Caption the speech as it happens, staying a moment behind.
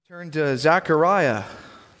Turn to Zechariah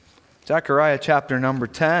chapter number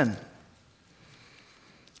 10.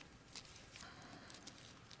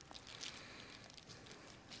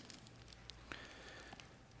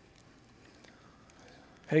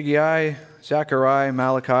 Haggai, Zechariah,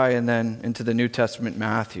 Malachi, and then into the New Testament,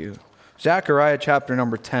 Matthew. Zechariah chapter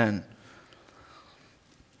number 10.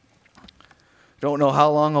 Don't know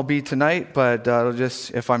how long I'll be tonight, but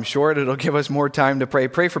if I'm short, it'll give us more time to pray.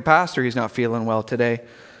 Pray for Pastor. He's not feeling well today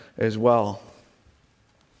as well.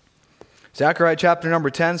 Zechariah chapter number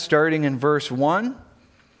 10, starting in verse 1.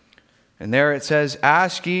 And there it says,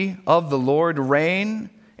 "Ask ye of the Lord rain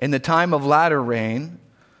in the time of latter rain.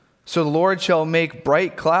 So the Lord shall make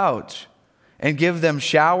bright clouds and give them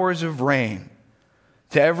showers of rain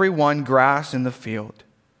to every one grass in the field.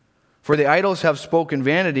 For the idols have spoken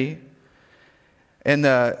vanity, and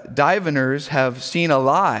the diviners have seen a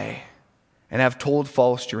lie and have told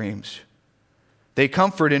false dreams. They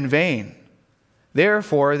comfort in vain.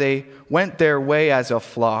 Therefore they went their way as a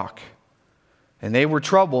flock, and they were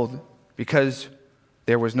troubled because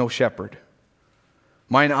there was no shepherd.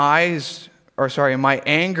 My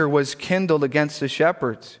anger was kindled against the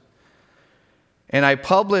shepherds, and I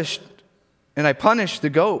punished the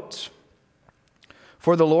goats.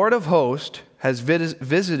 For the Lord of hosts has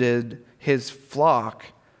visited his flock,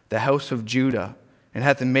 the house of Judah, and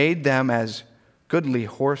hath made them as goodly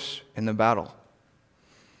horse in the battle.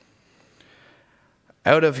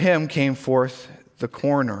 Out of him came forth the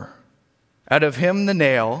corner, out of him the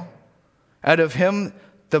nail, out of him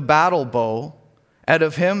the battle bow, out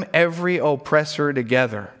of him every oppressor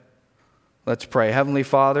together." Let's pray. Heavenly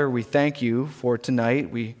Father, we thank you for tonight.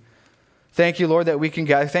 We thank you, Lord, that we can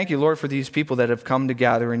gather. Thank you, Lord, for these people that have come to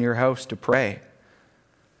gather in your house to pray.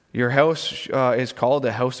 Your house is called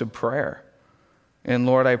a house of prayer. And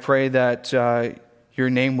Lord, I pray that your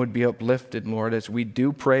name would be uplifted, Lord, as we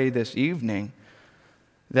do pray this evening,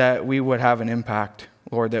 that we would have an impact,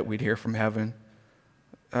 Lord, that we'd hear from heaven.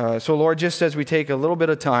 So, Lord, just as we take a little bit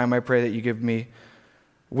of time, I pray that you give me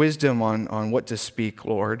wisdom on what to speak,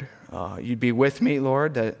 Lord. You'd be with me,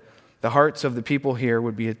 Lord, that the hearts of the people here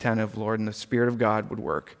would be attentive, Lord, and the Spirit of God would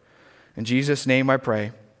work. In Jesus' name I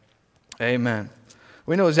pray. Amen.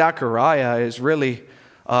 We know Zechariah is really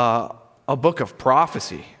a book of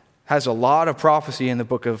prophecy. Has a lot of prophecy in the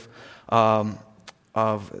book of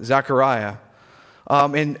Zechariah.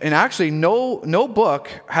 And actually, no book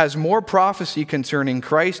has more prophecy concerning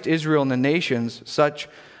Christ, Israel, and the nations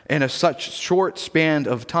in such short span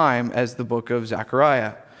of time as the book of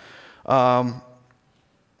Zechariah.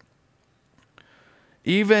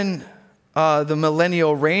 Even the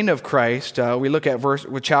millennial reign of Christ, we look at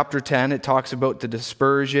chapter 10, it talks about the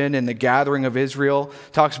dispersion and the gathering of Israel,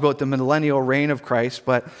 talks about the millennial reign of Christ,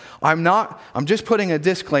 but I'm just putting a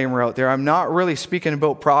disclaimer out there. I'm not really speaking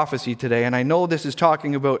about prophecy today, and I know this is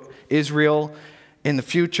talking about Israel in the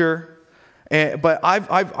future, but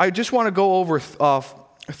I just want to go over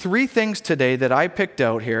three things today that I picked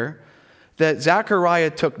out here that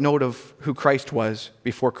Zechariah took note of who Christ was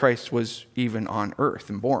before Christ was even on earth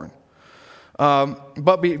and born.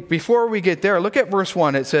 But before we get there, look at verse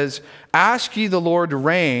 1. It says, "Ask ye the Lord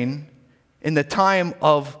rain in the time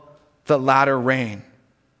of the latter rain.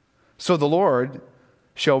 So the Lord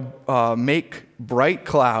shall make bright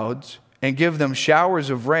clouds and give them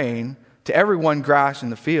showers of rain to every one grass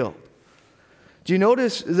in the field." Do you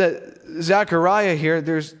notice that Zechariah here,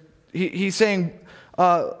 he's saying,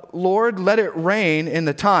 "Lord, let it rain in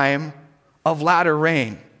the time of latter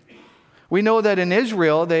rain." We know that in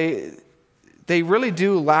Israel, they really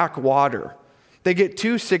do lack water. They get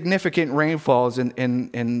two significant rainfalls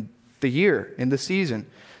in the year, in the season.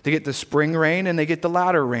 They get the spring rain and they get the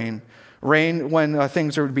latter rain. Rain when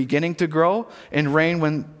things are beginning to grow, and rain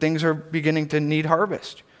when things are beginning to need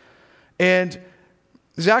harvest. And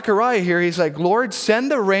Zechariah here, he's like, "Lord,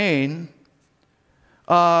 send the rain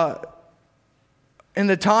in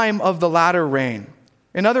the time of the latter rain."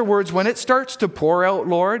 In other words, when it starts to pour out,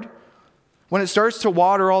 Lord, when it starts to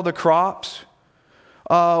water all the crops,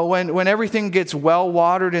 when everything gets well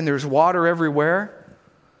watered and there's water everywhere,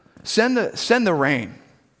 send the rain.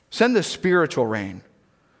 Send the spiritual rain.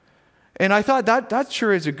 And I thought that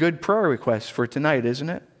sure is a good prayer request for tonight, isn't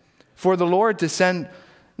it? For the Lord to send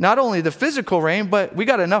not only the physical rain, but we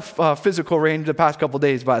got enough physical rain the past couple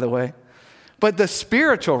days, by the way, but the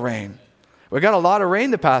spiritual rain. We got a lot of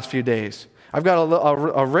rain the past few days. I've got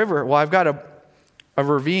a river. Well, I've got a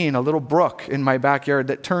ravine, a little brook in my backyard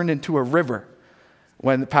that turned into a river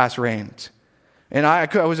when the past rains. And I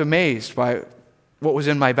was amazed by what was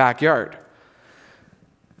in my backyard.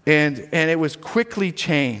 And it was quickly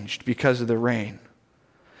changed because of the rain.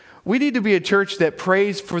 We need to be a church that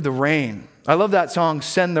prays for the rain. I love that song,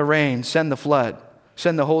 Send the Rain, Send the Flood,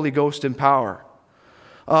 Send the Holy Ghost in Power.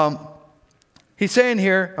 He's saying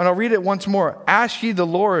here, and I'll read it once more, ask ye the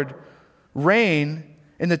Lord rain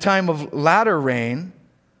in the time of latter rain,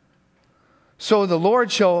 so the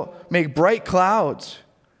Lord shall make bright clouds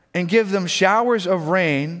and give them showers of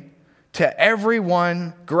rain to every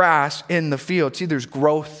one grass in the field. See, there's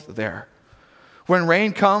growth there. When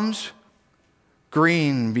rain comes,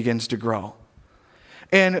 green begins to grow.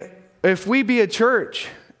 And if we be a church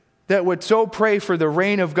that would so pray for the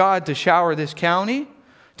rain of God to shower this county,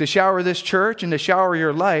 to shower this church, and to shower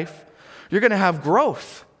your life, you're going to have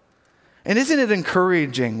growth. And isn't it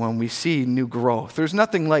encouraging when we see new growth? There's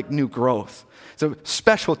nothing like new growth. It's a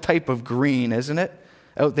special type of green, isn't it,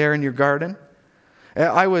 out there in your garden?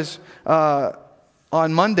 I was,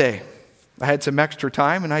 on Monday, I had some extra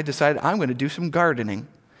time, and I decided I'm going to do some gardening.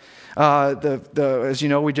 As you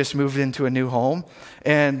know, we just moved into a new home,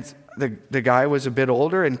 and the guy was a bit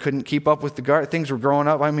older and couldn't keep up with the garden. Things were growing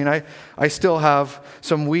up. I mean, I still have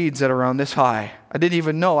some weeds that are around this high. I didn't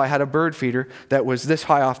even know I had a bird feeder that was this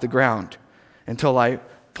high off the ground until I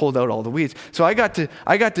pulled out all the weeds. So I got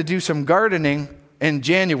to do some gardening in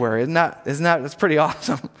January. That's pretty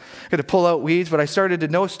awesome. I got to pull out weeds, but I started to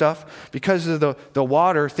know stuff because of the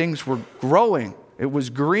water. Things were growing. It was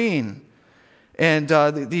green. And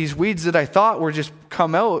these weeds that I thought were just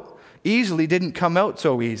come out easily didn't come out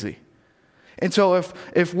so easy. And so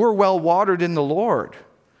if we're well watered in the Lord,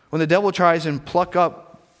 when the devil tries and pluck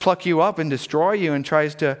you up and destroy you and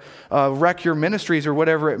tries to wreck your ministries or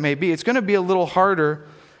whatever it may be, it's going to be a little harder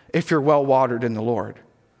if you're well watered in the Lord.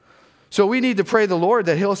 So we need to pray the Lord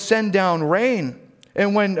that he'll send down rain.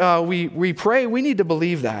 And when we pray, we need to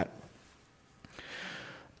believe that.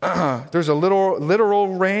 There's a literal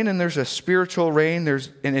rain and there's a spiritual rain.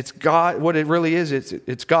 And it's God. What it really is,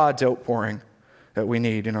 it's God's outpouring that we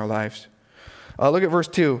need in our lives. Look at verse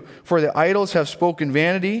 2. For the idols have spoken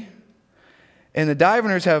vanity, and the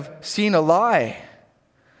diviners have seen a lie.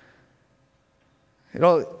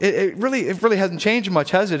 It really hasn't changed much,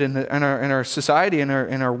 has it, in our society, in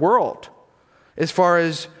our world, as far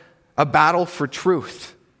as a battle for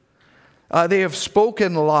truth. They have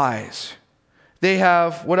spoken lies. They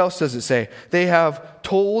have, what else does it say? They have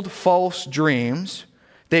told false dreams.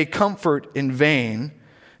 They comfort in vain.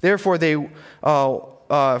 Therefore they went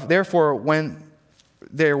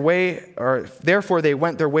their way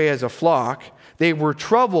as a flock. They were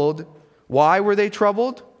troubled. Why were they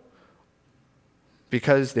troubled?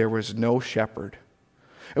 Because there was no shepherd.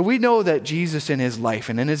 And we know that Jesus in his life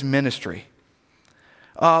and in his ministry,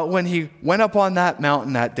 when he went up on that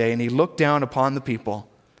mountain that day and he looked down upon the people,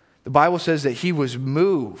 the Bible says that he was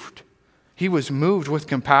moved. He was moved with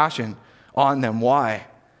compassion on them. Why?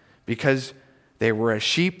 Because they were as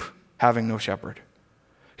sheep having no shepherd.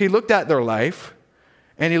 He looked at their life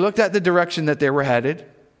and he looked at the direction that they were headed,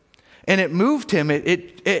 and it moved him.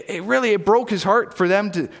 It really broke his heart for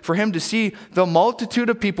him to see the multitude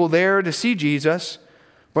of people there to see Jesus,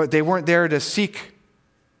 but they weren't there to seek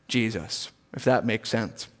Jesus, if that makes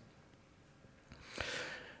sense.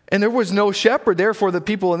 And there was no shepherd. Therefore, the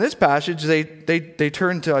people in this passage, they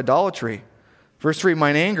turned to idolatry. Verse 3,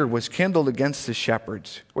 mine anger was kindled against the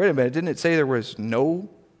shepherds. Wait a minute, didn't it say there was no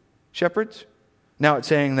shepherds? Now it's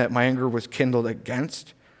saying that my anger was kindled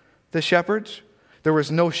against the shepherds. There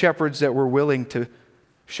was no shepherds that were willing to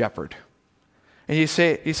shepherd. And you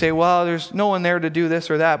say, well, there's no one there to do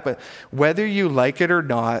this or that, but whether you like it or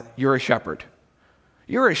not, you're a shepherd.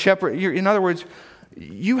 You're a shepherd. In other words,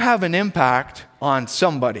 you have an impact on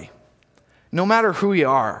somebody, no matter who you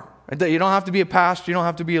are. You don't have to be a pastor. You don't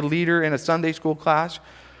have to be a leader in a Sunday school class.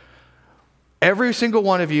 Every single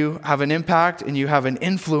one of you have an impact and you have an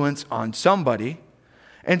influence on somebody.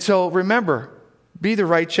 And so remember, be the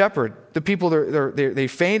right shepherd. The people, they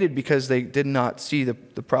fainted because they did not see the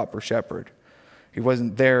proper shepherd. He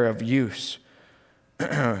wasn't there of use.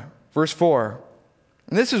 Verse 4,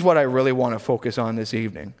 and this is what I really want to focus on this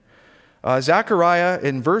evening. Zechariah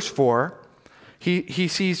in verse 4, he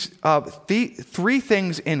sees three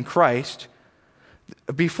things in Christ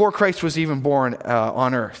before Christ was even born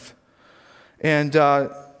on earth. And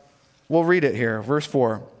we'll read it here. Verse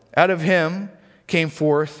 4, out of him came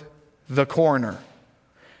forth the corner.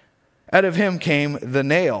 Out of him came the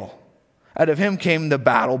nail. Out of him came the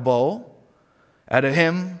battle bow. Out of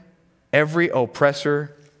him every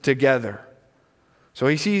oppressor together. So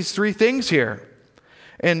he sees three things here.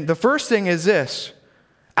 And the first thing is this,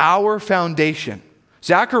 our foundation.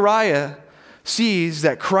 Zechariah sees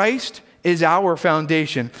that Christ is our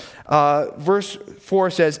foundation. Verse 4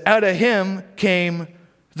 says, out of him came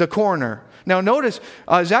the corner. Now notice,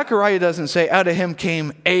 Zechariah doesn't say out of him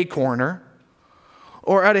came a corner,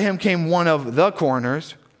 or out of him came one of the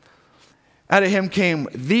corners. Out of him came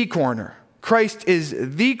the corner. Christ is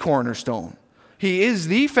the cornerstone. He is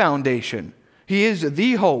the foundation. He is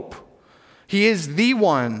the hope. He is the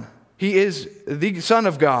one. He is the Son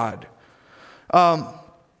of God.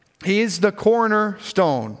 He is the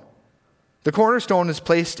cornerstone. The cornerstone is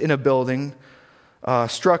placed in a building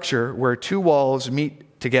structure where two walls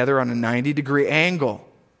meet together on a 90-degree angle.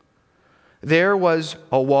 There was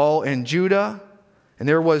a wall in Judah, and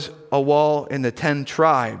there was a wall in the 10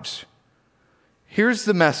 tribes. Here's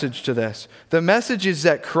the message to this. The message is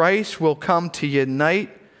that Christ will come to unite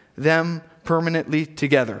them permanently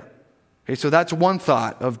together. Okay, so that's one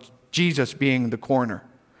thought of Jesus being the corner.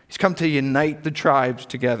 He's come to unite the tribes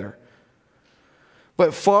together.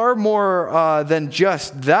 But far more than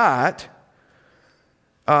just that,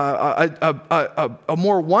 a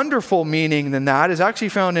more wonderful meaning than that is actually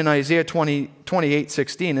found in Isaiah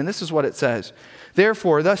 28:16, and this is what it says.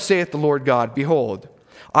 Therefore, thus saith the Lord God, behold,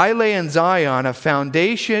 I lay in Zion a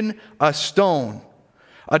foundation, a stone,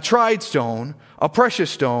 a tried stone, a precious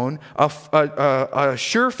stone, a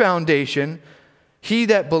sure foundation. He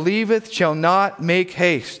that believeth shall not make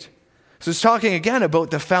haste. So it's talking again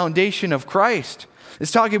about the foundation of Christ.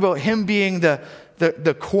 It's talking about him being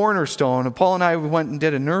the cornerstone. And Paul and I went and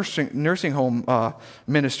did a nursing home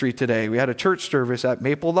ministry today. We had a church service at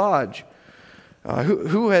Maple Lodge.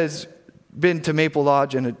 Who has been to Maple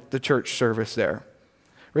Lodge and the church service there?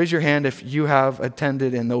 Raise your hand if you have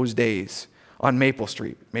attended in those days on Maple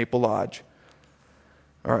Street, Maple Lodge.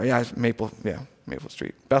 Or Maple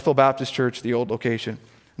Street. Bethel Baptist Church, the old location.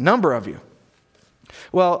 Number of you.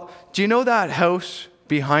 Well, do you know that house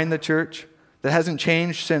behind the church that hasn't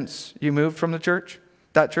changed since you moved from the church?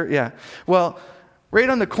 That church, yeah. Well, right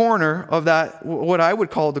on the corner of that, what I would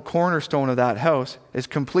call the cornerstone of that house, is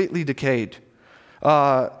completely decayed.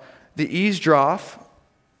 The eaves trough,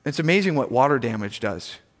 it's amazing what water damage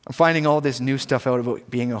does. I'm finding all this new stuff out about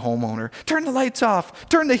being a homeowner. Turn the lights off.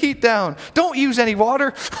 Turn the heat down. Don't use any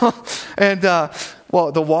water. And, the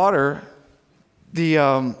water,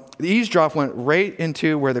 the eaves trough went right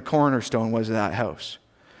into where the cornerstone was of that house.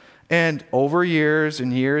 And over years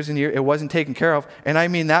and years and years, it wasn't taken care of. And I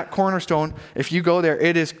mean, that cornerstone, if you go there,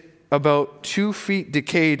 it is about 2 feet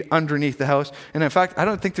decayed underneath the house. And in fact, I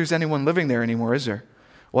don't think there's anyone living there anymore, is there?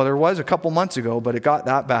 Well, there was a couple months ago, but it got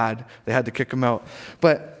that bad. They had to kick him out.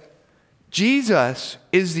 But Jesus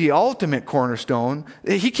is the ultimate cornerstone.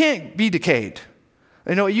 He can't be decayed.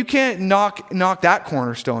 You know, you can't knock that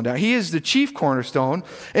cornerstone down. He is the chief cornerstone.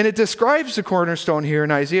 And it describes the cornerstone here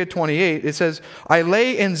in Isaiah 28. It says, I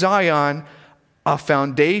lay in Zion a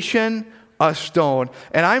foundation, a stone.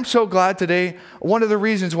 And I'm so glad today, one of the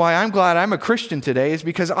reasons why I'm glad I'm a Christian today is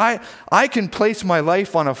because I can place my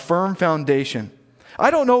life on a firm foundation. I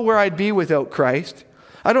don't know where I'd be without Christ.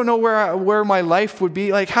 I don't know where my life would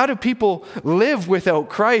be. Like, how do people live without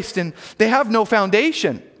Christ and they have no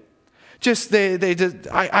foundation?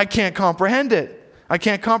 I can't comprehend it. I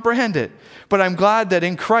can't comprehend it. But I'm glad that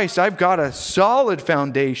in Christ I've got a solid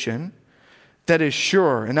foundation that is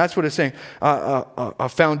sure. And that's what it's saying. A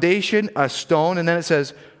foundation, a stone, and then it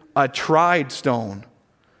says a tried stone.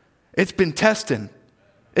 It's been tested.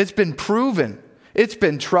 It's been proven. It's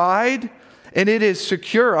been tried. And it is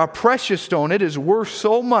secure, a precious stone. It is worth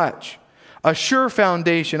so much. A sure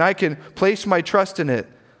foundation. I can place my trust in it.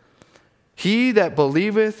 He that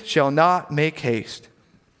believeth shall not make haste.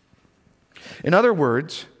 In other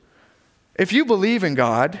words, if you believe in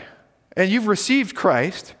God and you've received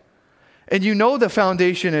Christ and you know the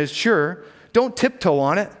foundation is sure, don't tiptoe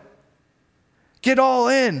on it. Get all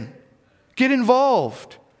in. Get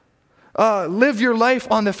involved. Live your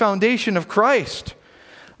life on the foundation of Christ.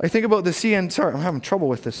 I think about the CN, sorry, I'm having trouble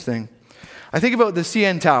with this thing. I think about the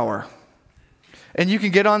CN Tower. And you can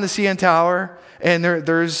get on the CN Tower, and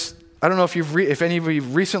there's, I don't know if any of you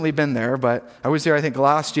have recently been there, but I was there, I think,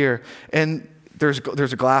 last year, and there's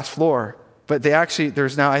a glass floor. But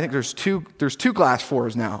there's two glass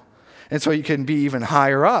floors now. And so you can be even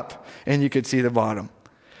higher up, and you could see the bottom.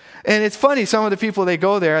 And it's funny, some of the people, they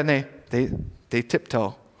go there, and they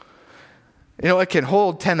tiptoe. You know, it can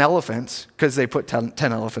hold 10 elephants because they put 10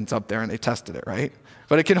 elephants up there and they tested it, right?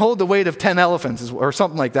 But it can hold the weight of 10 elephants or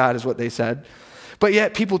something like that is what they said. But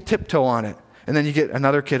yet people tiptoe on it. And then you get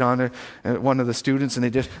another kid on there, one of the students,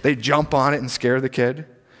 and they jump on it and scare the kid.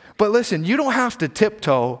 But listen, you don't have to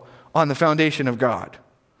tiptoe on the foundation of God.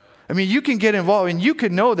 I mean, you can get involved and you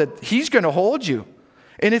can know that He's going to hold you.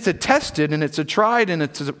 And it's a tested and it's a tried and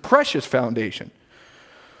it's a precious foundation.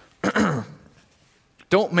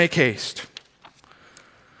 Don't make haste.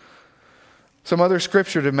 Some other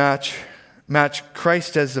scripture to match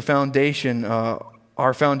Christ as the foundation,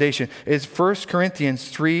 our foundation, is 1 Corinthians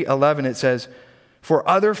 3:11. It says, "For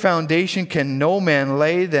other foundation can no man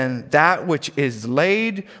lay than that which is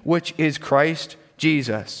laid, which is Christ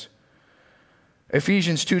Jesus."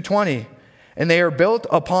 Ephesians 2:20, "And they are built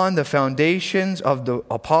upon the foundations of the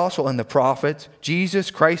apostle and the prophets, Jesus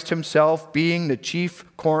Christ himself being the chief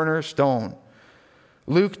cornerstone."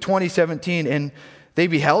 Luke 20:17, "And they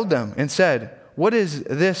beheld them and said, What is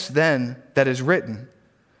this then that is written?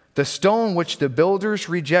 The stone which the builders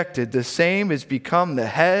rejected, the same is become the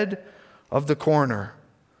head of the corner."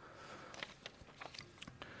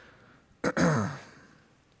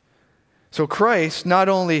 So Christ, not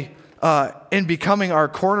only in becoming our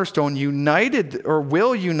cornerstone, united or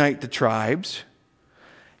will unite the tribes,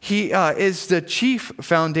 he is the chief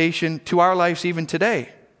foundation to our lives even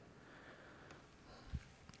today.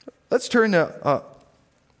 Let's turn to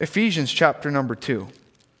Ephesians chapter number 2.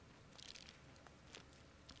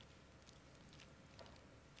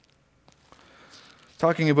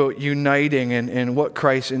 Talking about uniting and what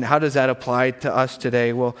Christ, and how does that apply to us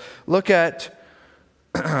today? Well, look at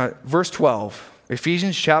verse 12.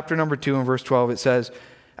 Ephesians chapter number 2 and verse 12. It says,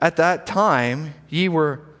 "At that time ye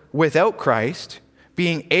were without Christ,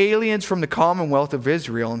 being aliens from the commonwealth of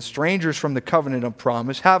Israel and strangers from the covenant of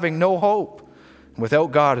promise, having no hope,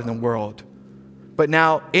 without God in the world. But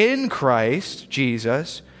now in Christ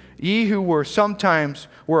Jesus, ye who were sometimes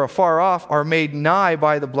were afar off are made nigh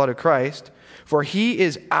by the blood of Christ, for he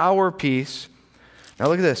is our peace." Now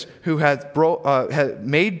look at this. "Who hath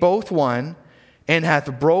made both one, and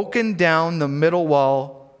hath broken down the middle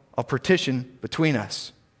wall of partition between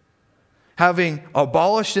us, having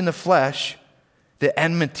abolished in the flesh the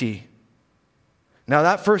enmity." Now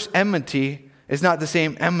that first enmity is not the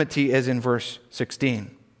same enmity as in verse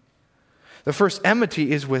 16. The first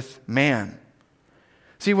enmity is with man.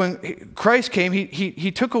 See, when Christ came,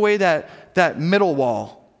 he took away that middle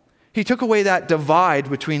wall. He took away that divide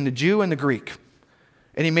between the Jew and the Greek.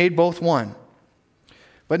 And he made both one.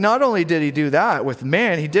 But not only did he do that with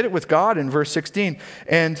man, he did it with God in verse 16.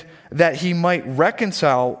 "And that he might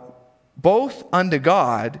reconcile both unto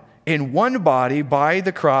God in one body by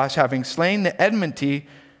the cross, having slain the enmity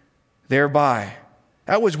thereby."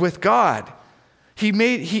 That was with God. He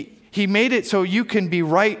made it so you can be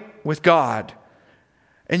right with God.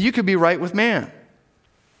 And you can be right with man.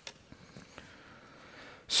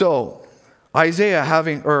 So,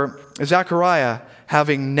 Zechariah,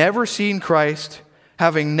 having never seen Christ,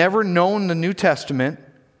 having never known the New Testament,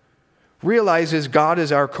 realizes God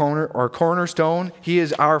is our cornerstone. He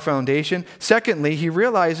is our foundation. Secondly, he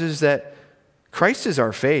realizes that Christ is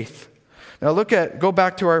our faith. Now go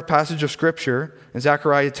back to our passage of Scripture in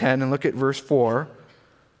Zechariah 10 and look at verse 4.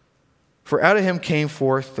 "For out of him came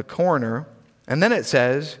forth the corner," and then it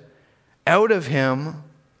says, "out of him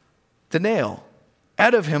the nail."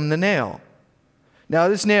 Out of him the nail. Now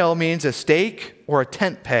this nail means a stake or a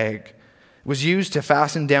tent peg. It was used to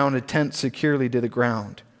fasten down a tent securely to the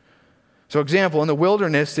ground. So example, in the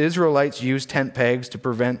wilderness, the Israelites used tent pegs to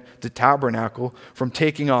prevent the tabernacle from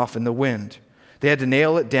taking off in the wind. They had to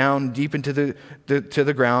nail it down deep into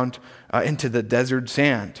the ground, into the desert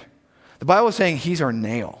sand. The Bible is saying he's our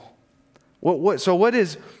nail. So what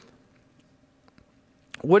is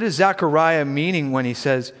Zechariah meaning when he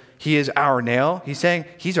says he is our nail? He's saying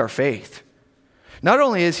he's our faith. Not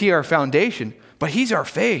only is he our foundation, but he's our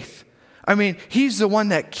faith. I mean, he's the one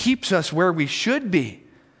that keeps us where we should be.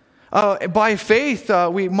 By faith,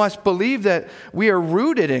 we must believe that we are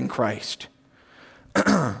rooted in Christ.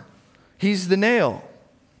 He's the nail.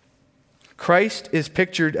 Christ is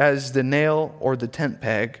pictured as the nail or the tent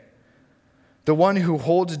peg, the one who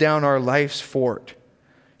holds down our life's fort.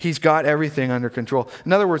 He's got everything under control.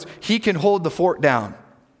 In other words, he can hold the fort down.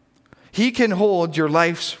 He can hold your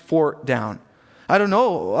life's fort down. I don't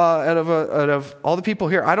know, out of all the people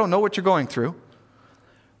here, I don't know what you're going through,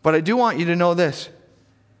 but I do want you to know this.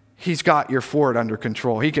 He's got your fort under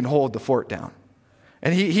control. He can hold the fort down.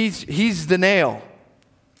 And he's the nail.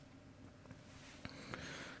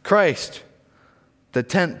 Christ, the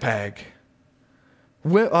tent peg.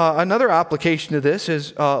 Another application of this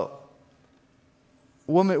is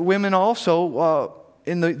women also,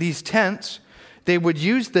 in these tents, they would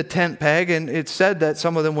use the tent peg, and it's said that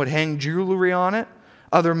some of them would hang jewelry on it.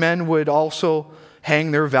 Other men would also hang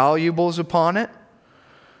their valuables upon it.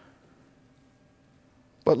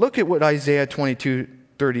 But look at what Isaiah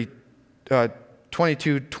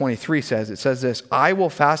 22:23 says. It says this, "I will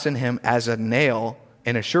fasten him as a nail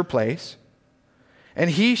in a sure place, and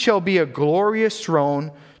he shall be a glorious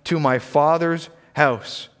throne to my Father's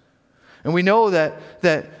house." And we know that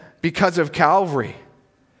because of Calvary.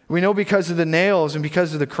 We know because of the nails and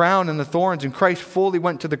because of the crown and the thorns, and Christ fully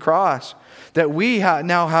went to the cross, that we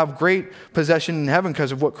now have great possession in heaven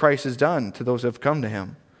because of what Christ has done to those who have come to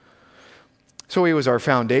him. So he was our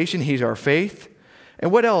foundation. He's our faith.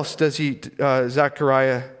 And what else does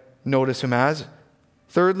Zechariah notice him as?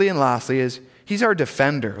 Thirdly and lastly is he's our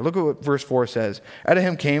defender. Look at what verse 4 says. Out of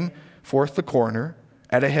him came forth the corner,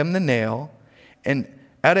 out of him the nail, and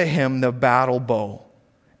out of him the battle bow.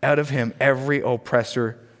 Out of him every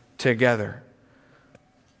oppressor together.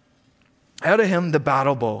 Out of him the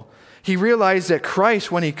battle bow. He realized that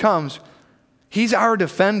Christ, when he comes, he's our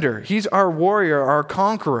defender. He's our warrior, our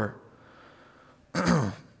conqueror.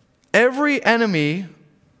 Every enemy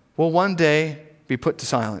will one day be put to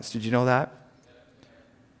silence. Did you know that?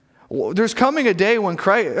 There's coming a day when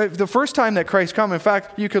Christ, the first time that Christ comes, in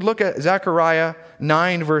fact, you could look at Zechariah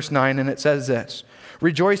 9, verse 9, and it says this.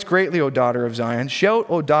 Rejoice greatly, O daughter of Zion. Shout,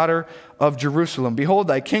 O daughter of Jerusalem. Behold,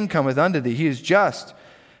 thy king cometh unto thee. He is just,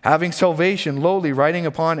 having salvation, lowly, riding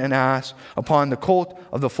upon an ass, upon the colt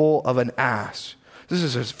of the foal of an ass. This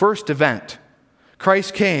is his first event.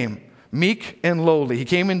 Christ came, meek and lowly. He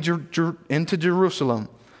came into Jerusalem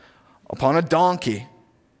upon a donkey,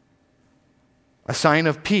 a sign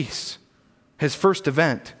of peace, his first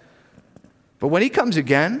event. But when he comes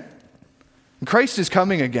again, and Christ is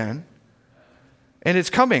coming again, and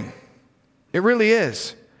it's coming. It really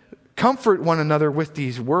is. Comfort one another with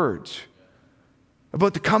these words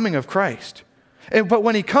about the coming of Christ. But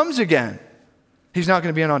when he comes again, he's not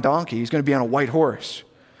going to be on a donkey. He's going to be on a white horse.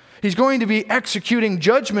 He's going to be executing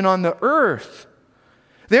judgment on the earth.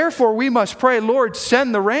 Therefore, we must pray, Lord,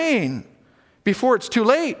 send the rain before it's too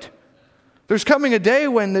late. There's coming a day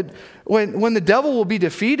when the devil will be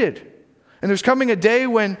defeated. And there's coming a day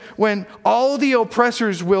when all the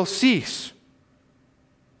oppressors will cease.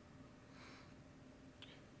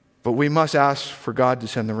 But we must ask for God to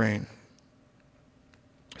send the rain.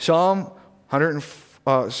 Psalm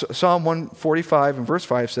 145 and verse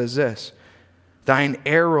 5 says this. Thine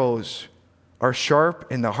arrows are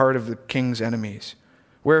sharp in the heart of the king's enemies.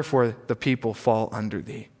 Wherefore the people fall under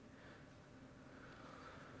thee.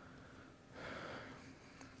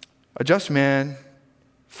 A just man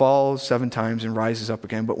falls 7 times and rises up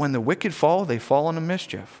again. But when the wicked fall, they fall into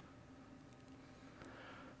mischief.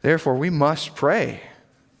 Therefore we must pray.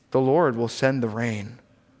 The Lord will send the rain.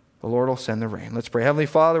 The Lord will send the rain. Let's pray. Heavenly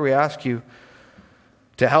Father, we ask you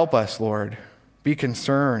to help us, Lord. Be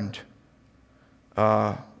concerned,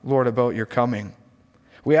 Lord, about your coming.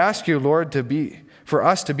 We ask you, Lord, for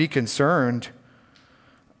us to be concerned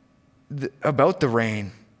about the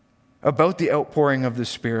rain, about the outpouring of the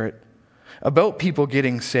Spirit, about people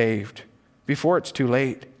getting saved before it's too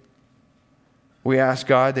late. We ask,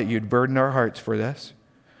 God, that you'd burden our hearts for this.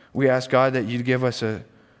 We ask, God, that you'd give us a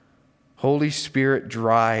Holy Spirit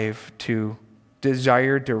drive to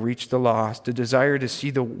desire to reach the lost, to desire to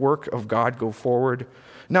see the work of God go forward,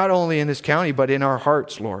 not only in this county, but in our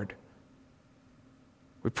hearts, Lord.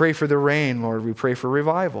 We pray for the rain, Lord. We pray for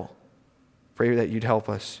revival. Pray that you'd help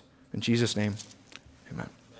us. In Jesus' name, amen.